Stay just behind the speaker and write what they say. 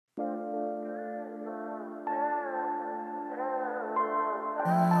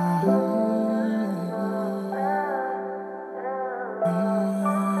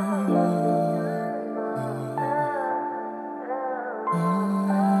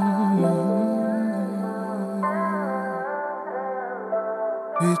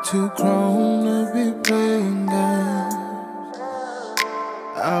too grown to be playing games.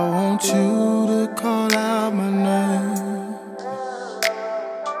 I want you to call out my name.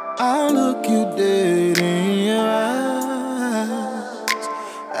 I'll look you dead in your eyes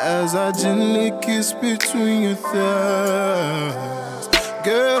as I gently kiss between your thighs.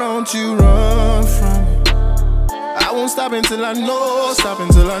 Girl, don't you run from me. I won't stop until I know,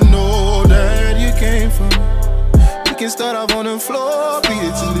 that you came for me. We can start off on the floor, beat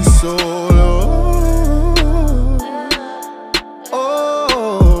it till it's solo.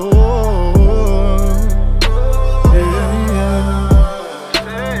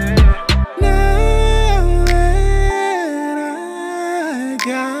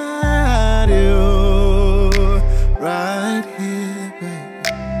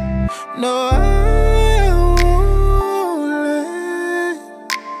 No, I won't let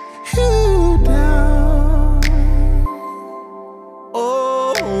you down.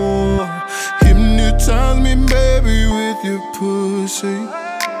 Oh, hypnotize me, baby, with your pussy.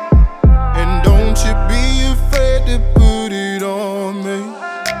 And don't you be afraid to put it on me.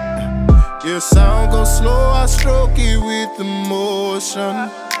 Your sound goes slow, I stroke it with emotion.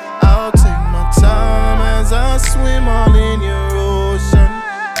 I'll take my time as I swim all in your ocean.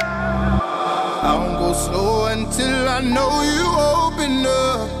 I won't go slow until I know you open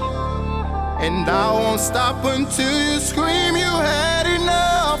up. And I won't stop until you scream you had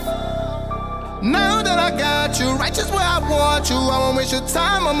enough. Now that I got you right just where I want you, I won't waste your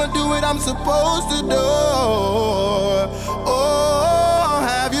time, I'ma do what I'm supposed to do. Oh.